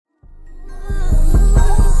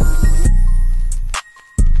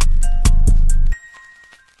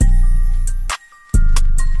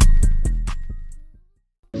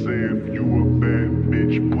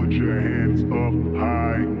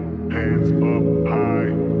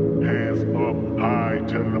high.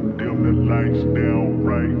 Tell them dim the lights down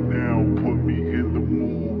right now. Put me in the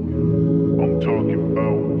mood. I'm talking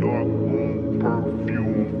about dark room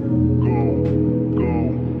perfume. Go, go.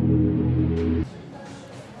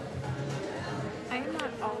 I'm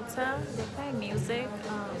at Ulta. They play music.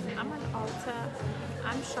 I'm at Ulta.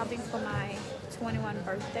 I'm shopping for my 21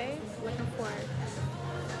 birthday.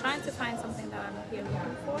 Trying to find something that I'm here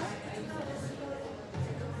looking for.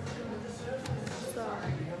 So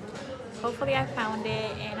hopefully I found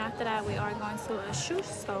it, and after that we are going to a shoe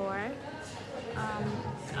store.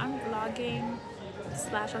 I'm vlogging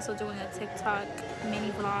 / also doing a TikTok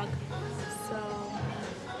mini vlog. So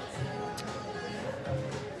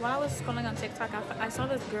while I was scrolling on TikTok, I saw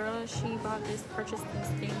this girl. She purchased these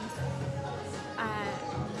things at,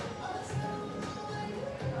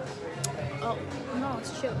 oh no,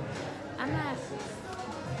 it's chill. I'm not at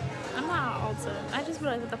Ulta. I just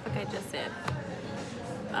realized what the fuck I just said.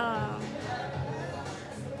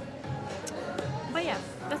 But yeah,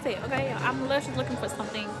 that's it. Okay, yeah, I'm literally looking for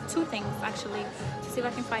two things actually, to see if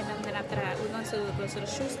I can find them. Then after that, we're going to go to the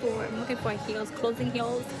shoe store. I'm looking for heels, clothing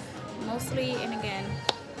heels, mostly. And again,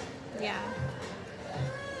 yeah.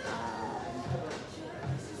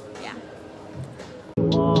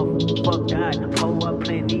 Fuck that, pour up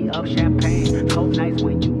plenty of champagne. Cold nights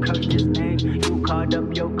when you curse his name. You called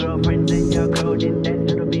up your girlfriends and your girl in that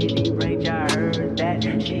little bitty range. I heard that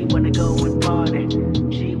she wanna go and party.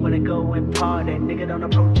 She wanna go and party. Nigga don't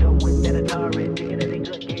approach her with that Atari. Nigga that ain't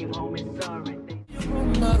good came home and sorry.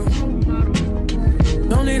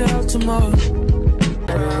 Don't need out tomorrow.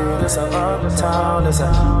 It's a uptown, it's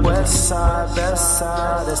a west side, best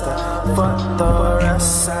side, it's the fuck the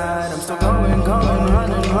rest side. I'm still going,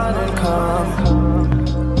 running, come.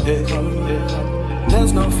 Yeah.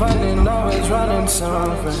 There's no fun in always running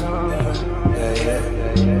something. Yeah.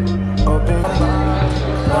 Open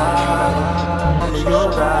ride, on your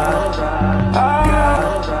ride.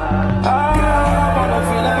 I wanna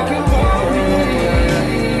feel like you want me.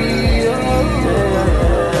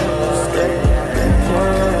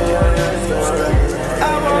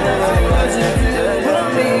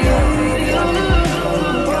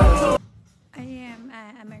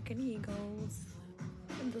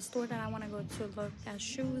 Store that I want to go to look at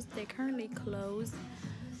shoes. They currently closed,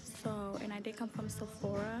 so, and I did come from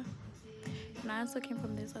Sephora, and I also came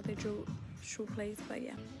from this other shoe place, but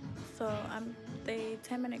yeah, so they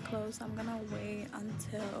 10-minute close, so I'm gonna wait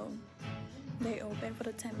until they open for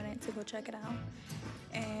the 10 minutes to go check it out.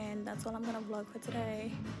 And that's all I'm gonna vlog for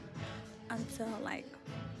today, until like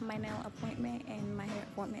my nail appointment and my hair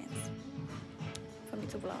appointments for me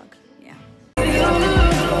to vlog. Yeah.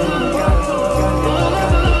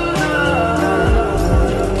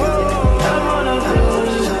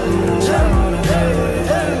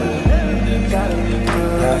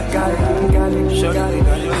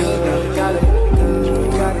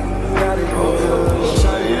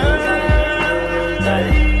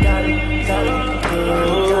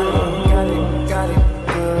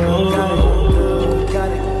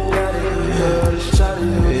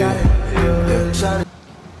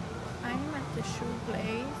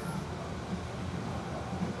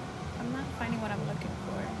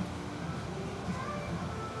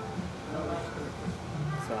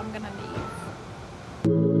 So I'm gonna leave.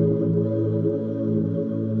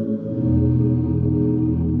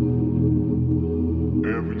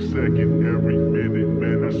 Every second, every minute,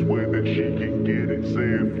 man, I swear that she can get it. Say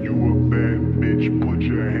if you a bad bitch, put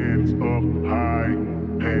your hands up high.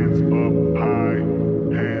 Hands up high.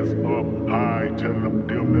 Hands up high. Tell them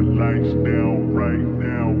dim the lights down right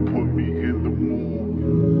now. Put me in the mood.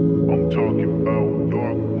 I'm talking about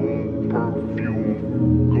dark room perfume.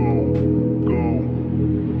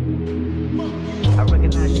 I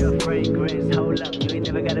recognize your fragrance. Hold up, you ain't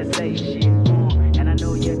never gotta say shit. And I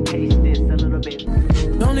know you taste this a little bit.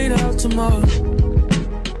 Don't need out tomorrow.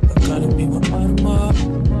 I gotta be my bottom up.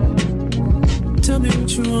 Tell me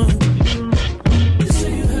what you want. You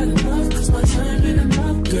say you had enough, cause my time ain't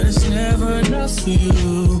enough. Girl, it's never enough for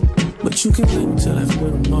you. But you can wait until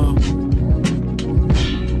after tomorrow.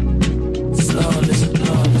 Flawless,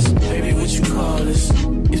 baby, what you call this?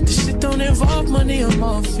 If this shit don't involve money, I'm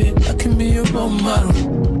off it. I can be your role model.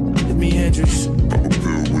 Jimi Hendrix,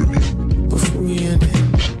 before we end it.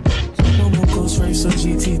 No more Ghost Race or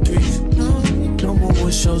GT3s. No more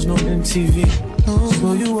wood shows, no MTV.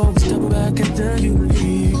 So you always double back and then you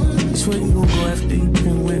leave. That's where you gon' go after you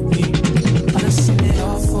been with me. I done seen it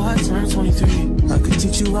all before I turned 23. I could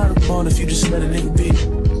teach you how to ball if you just let a nigga be.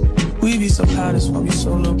 We be so high, that's why we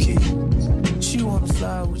so low key. She wanna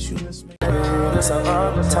fly with you, let's make It's a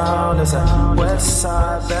uptown, it's a west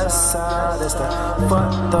side, best side. It's the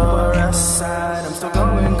fuck the rest side. I'm still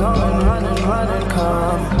going, running,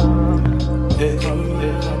 come.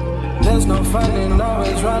 Yeah. There's no fighting,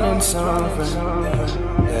 always running something.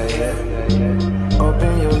 Yeah.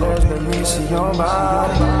 Open your legs, let me see your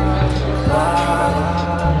body.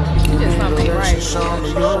 You just want to be right. Show me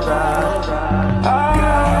your ride. I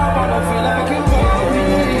wanna feel like you want me.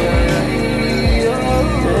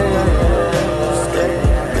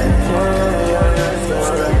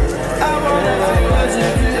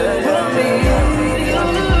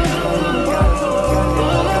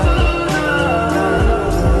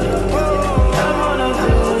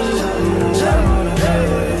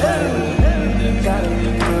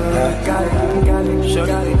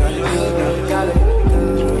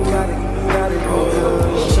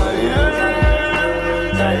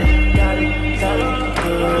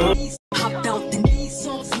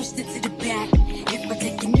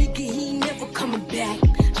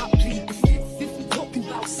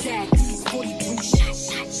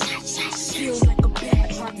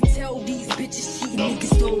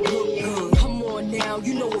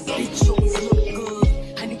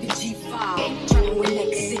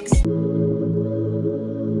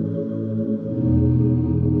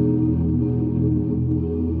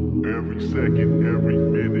 Second, every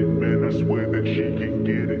minute, man, I swear that she can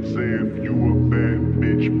get it. Say if you a bad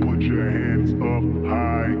bitch, put your hands up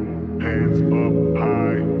high, hands up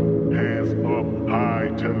high, hands up high.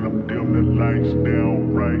 Tell them dim the lights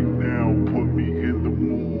down right now, put me in the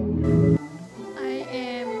mood. I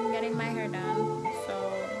am getting my hair done, so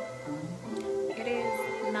it is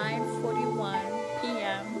 9:41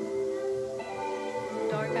 p.m.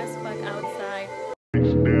 Dark as fuck outside.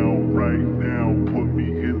 Lights down right now, put me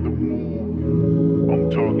in the mood. I'm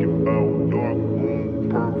talking about dark room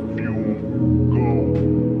perfume.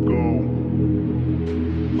 Go.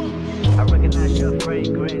 I recognize your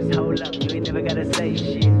fragrance. Hold up, you ain't never gotta say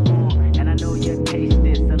shit. And I know your taste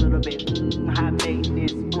is a little bit high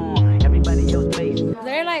maintenance. Everybody else face.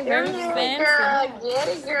 They're like very fancy. Girl, get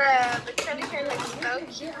it, girl. The curly hair looks so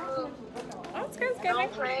cute. Oh, it's good.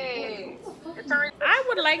 Don't play. I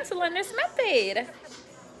would like to learn this method.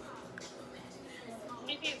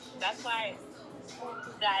 That's why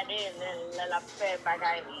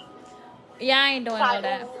Yeah, I ain't doing all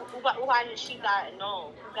that.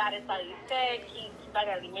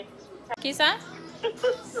 Kisa?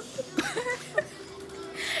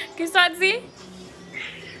 Kisa, see?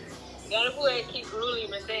 Keep ruling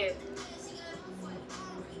with this.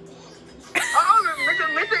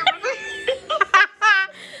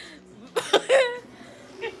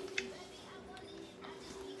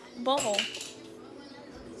 Boho.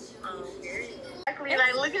 Exactly.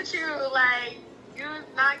 Like, look at you. Like, you're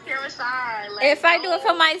not camera shy. Like, If I do it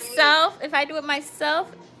for myself,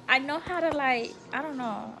 I know how to, like, I don't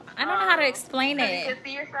know. I don't know how to explain so it. you can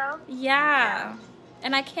see yourself? Yeah.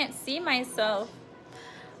 And I can't see myself.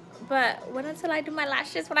 But wait until I do my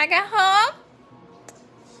lashes when I get home.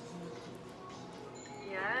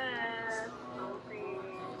 Yes.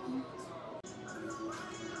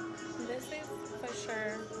 This is for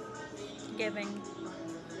sure giving.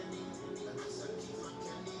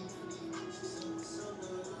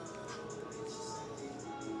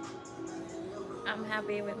 I'm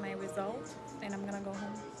happy with my results, and I'm gonna go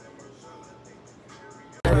home.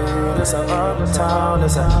 It's a uptown,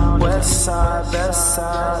 it's a west side, best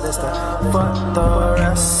side. It's the fuck the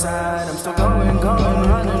rest side. I'm still going,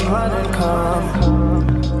 running, come.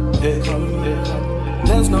 Yeah.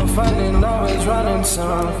 There's no fighting, always running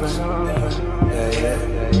something.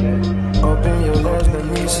 Yeah. Open your legs, let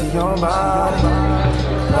me see your body.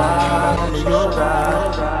 Your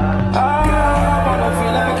ride. I wanna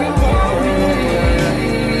feel like you want me.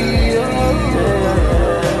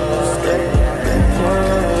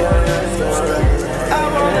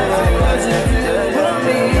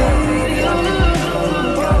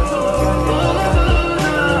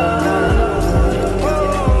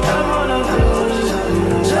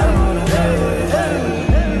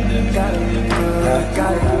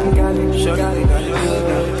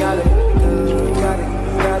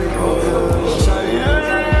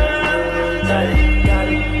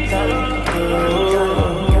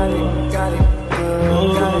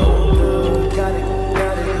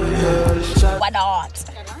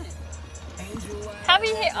 Have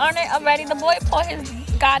you hit on it already? The boy poured his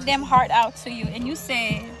goddamn heart out to you, and you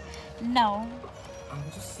said no.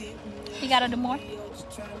 He gotta do more.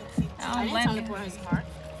 I don't blame him. Pour his heart.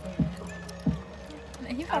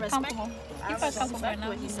 He felt comfortable. He felt comfortable right now.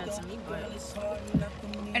 What he said to me, but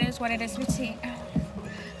It is what it is, sweetie.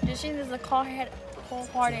 This is a call head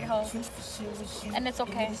cold-hearted hoe. And it's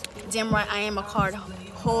okay. Damn right, I am a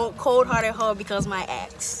cold-hearted hoe because my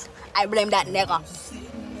ex. I blame that nigga.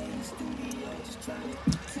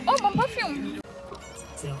 Oh, my perfume.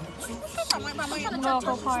 I'm not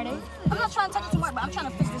trying to party. I'm not trying to touch it too much, but I'm trying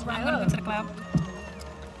to fix this right up. I'm gonna go to the club.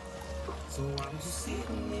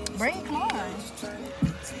 Bring, come on.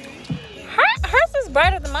 Hers is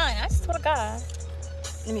brighter than mine. I swear to God.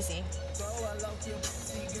 Let me see.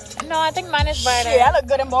 No, I think mine is brighter. Shit, I look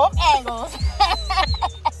good in both angles.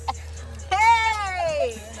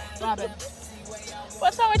 Hey! Robin.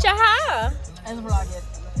 What's up with your hair? Let's vlog it.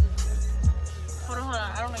 Hold on.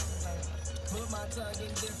 I don't like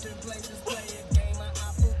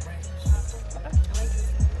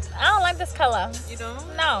I don't like this color. You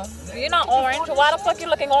don't? No. You're not orange. Why the fuck you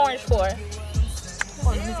looking orange for?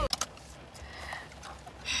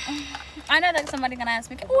 I know that somebody's gonna ask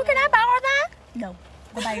me, oh, can I borrow that? No.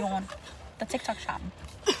 Go buy your own. The TikTok shop.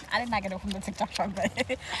 I did not get it from the TikTok shop, but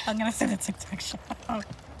I'm gonna say the TikTok shop. All you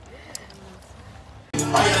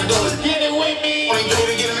gotta do is get it with me. When you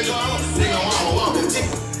get in the car, nigga, I'm walk the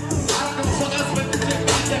tick.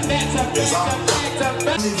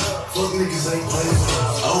 Fuck niggas ain't playing.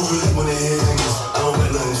 I don't really wanna hear niggas. I don't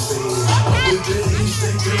got nothing to say. Good day, you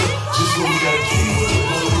stay good. Just when we gotta keep it.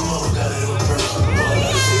 Mother, got it in person. All I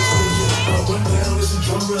gotta say is, run down, it's a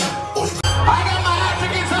drum run. I got my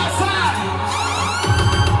Africans outside.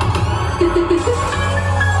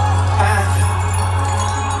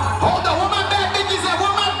 Hold on, where my bad bitches at?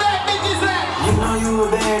 Where my bad bitches at? You know you a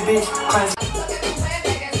bad bitch.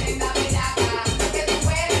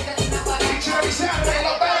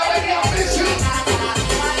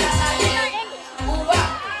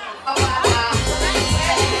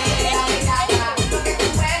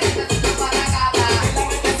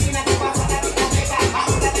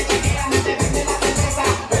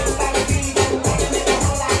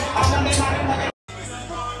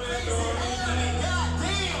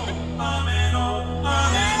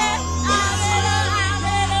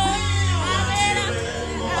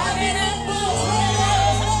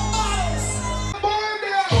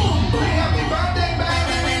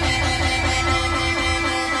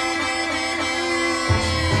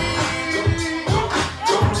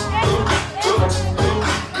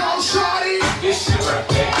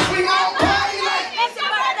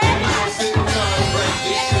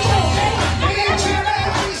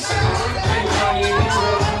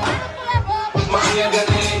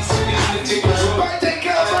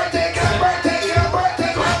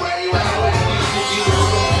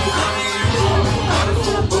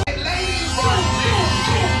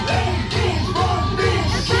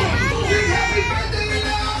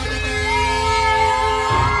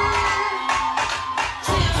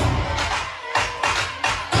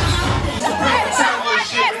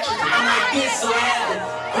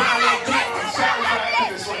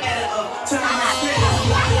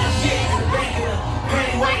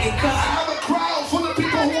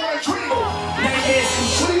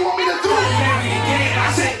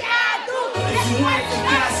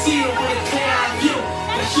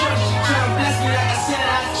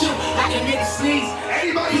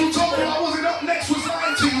 Anybody who told me I wasn't up next was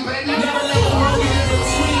lying to you, baby. Never let the money in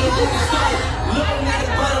between. Looking at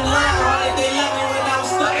the bottom line, all that they love me when I was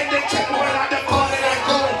stuck. And they check me when I departed, I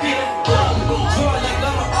go and get it. Draw like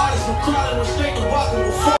I'm an artist, I'm crawling, I'm straight to walking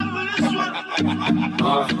before.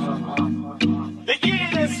 The year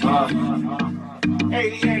is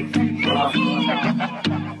 88.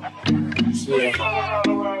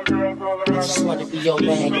 I just want to be your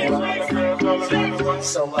man, girl.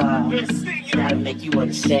 So, gotta make you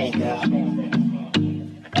understand, girl.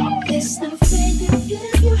 It's the way you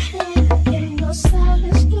give your hand and your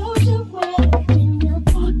stylist goes away. When you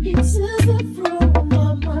walk into the room,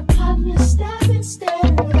 all my partners stop and stare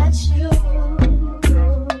at you.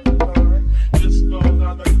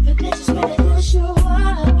 The bitches better push you up.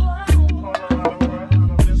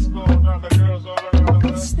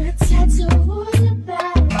 It's the tattoo on your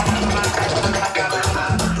back.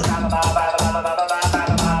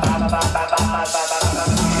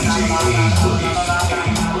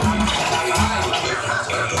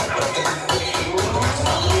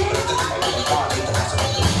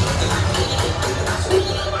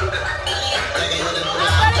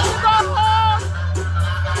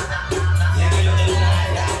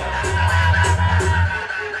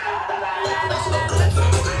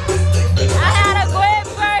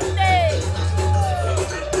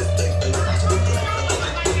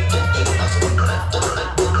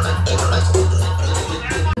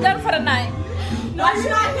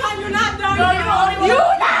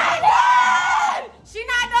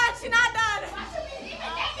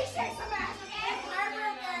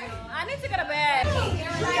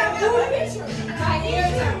 We're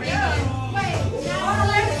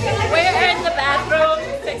in the bathroom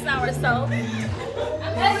fixing ourselves. I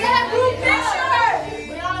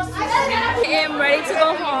am ready to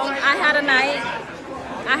go home. I had a night.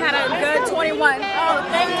 I had a good 21. Oh,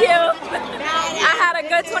 thank you. I had a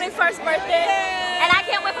good 21st birthday. And I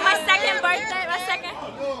can't wait for my second birthday. My second.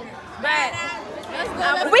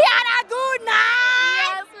 But we had a good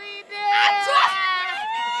night. Yes, we did.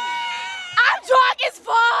 I'm drunk as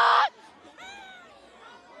fuck.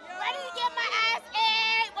 Ready to get my ass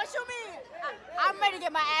ate? What you mean? I'm ready to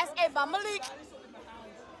get my ass ate by Malik.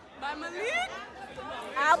 By Malik?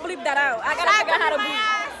 I'll bleep that out. I gotta figure out how to bleep.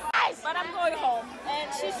 But I'm going home. And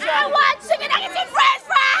she's drunk. I want chicken nuggets and french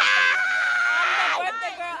fries! I'm the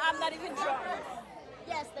birthday girl. I'm not even drunk.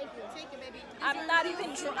 Yes, thank you. Thank you, baby. I'm not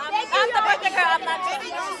even drunk. I'm the birthday girl. I'm